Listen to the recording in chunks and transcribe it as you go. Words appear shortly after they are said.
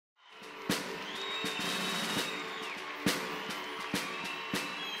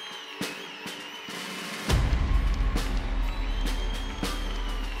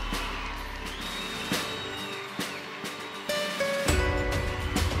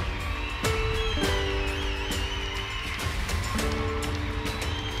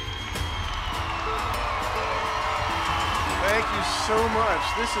so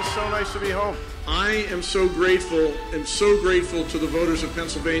much. This is so nice to be home. I am so grateful to the voters of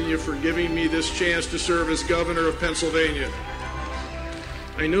Pennsylvania for giving me this chance to serve as governor of Pennsylvania.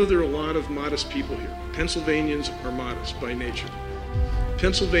 I know there are a lot of modest people here. Pennsylvanians are modest by nature.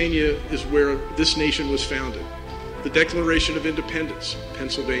 Pennsylvania is where this nation was founded. The Declaration of Independence,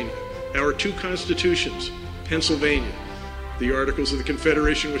 Pennsylvania. Our two constitutions, Pennsylvania. The Articles of the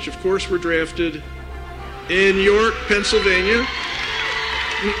Confederation, which of course were drafted in York, Pennsylvania.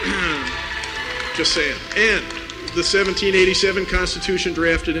 Just saying. And the 1787 Constitution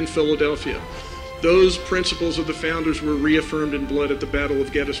drafted in Philadelphia. Those principles of the founders were reaffirmed in blood at the Battle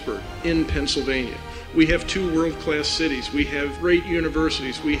of Gettysburg in Pennsylvania. We have two world-class cities. We have great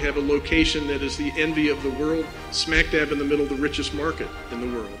universities. We have a location that is the envy of the world, smack dab in the middle of the richest market in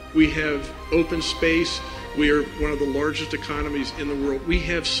the world. We have open space. We are one of the largest economies in the world. We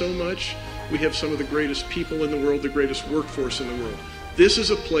have so much. We have some of the greatest people in the world, the greatest workforce in the world. This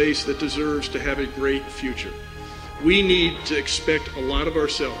is a place that deserves to have a great future. We need to expect a lot of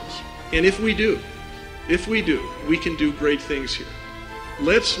ourselves. And if we do, we can do great things here.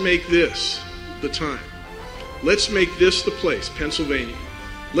 Let's make this the time. Let's make this the place, Pennsylvania.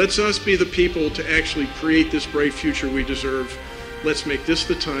 Let's us be the people to actually create this bright future we deserve. Let's make this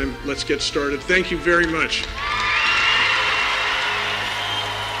the time. Let's get started. Thank you very much.